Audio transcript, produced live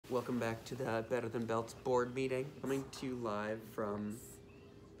Welcome back to the Better Than Belts board meeting. Coming to you live from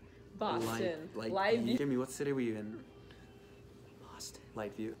Boston. Lightview. Jimmy, what city were you in? Boston.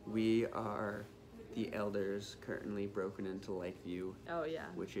 Lightview. We are the elders currently broken into Lightview. Oh yeah.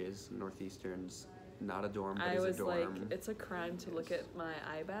 Which is Northeastern's not a dorm, but I is was a dorm. like, it's a crime to look at my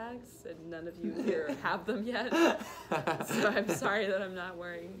eye bags, and none of you here have them yet. So I'm sorry that I'm not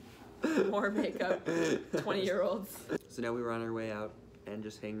wearing more makeup. 20-year-olds. So now we were on our way out and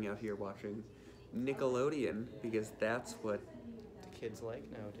just hanging out here watching Nickelodeon because that's what the kids like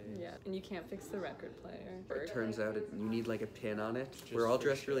nowadays. Yeah, and you can't fix the record player. It turns out you need like a pin on it. We're all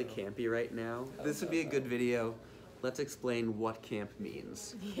dressed really campy right now. This would be a good video. Let's explain what camp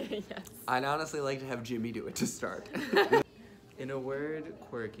means. Yes. I'd honestly like to have Jimmy do it to start. In a word,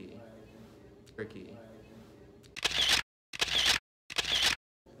 quirky. Quirky.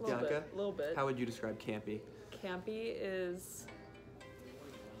 Bianca, A little bit. how would you describe campy? Campy is...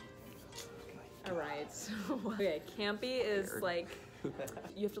 Alright. Okay, campy is like,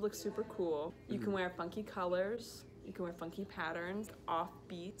 you have to look super cool. You can wear funky colors. You can wear funky patterns.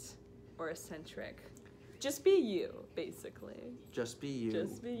 Offbeat or eccentric. Just be you, basically. Just be you.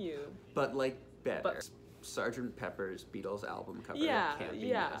 Just be you. But like better. But, Sgt. Pepper's Beatles album cover. yeah,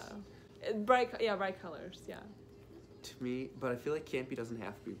 campiness. yeah. Bright colors, yeah. To me, but I feel like campy doesn't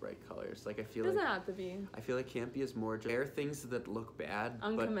have to be bright colors. Like I feel It doesn't like have to be. I feel like campy is more just wear things that look bad,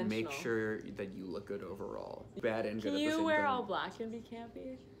 but make sure that you look good overall. Bad and good Can at the same you wear time. all black and be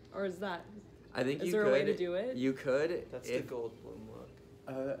campy? Or is that... I think is you there could. a way to do it? You could. That's the Goldblum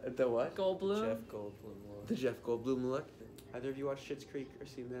look. The what? Goldblum? Jeff Goldblum look. The Jeff Goldblum look. Either of you watched Schitt's Creek or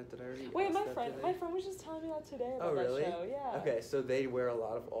seen that? Did I already? Wait, ask my that friend today? was just telling me that today about Oh really? that show. Yeah. Okay, so they wear a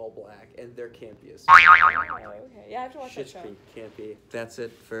lot of all black, and they're campiest. Oh, okay. Yeah, I have to watch Schitt's that show. Creek, campy. That's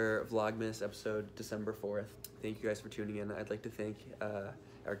it for Vlogmas episode December 4th. Thank you guys for tuning in. I'd like to thank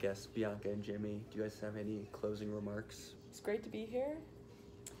our guests Bianca and Jimmy. Do you guys have any closing remarks? It's great to be here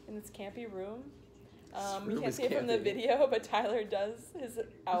in this campy room. Room You can't is see it from the campy. video, but Tyler does. His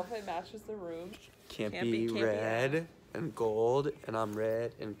outfit matches the room. Campy, Campy, red and gold, and I'm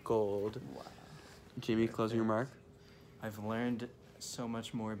red and gold. Wow. Jimmy, closing remark? I've learned so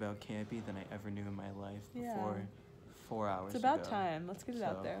much more about campy than I ever knew in my life before 4 hours It's about ago. time. Let's get it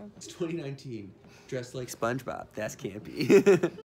out there. It's 2019. Dressed like SpongeBob. That's campy.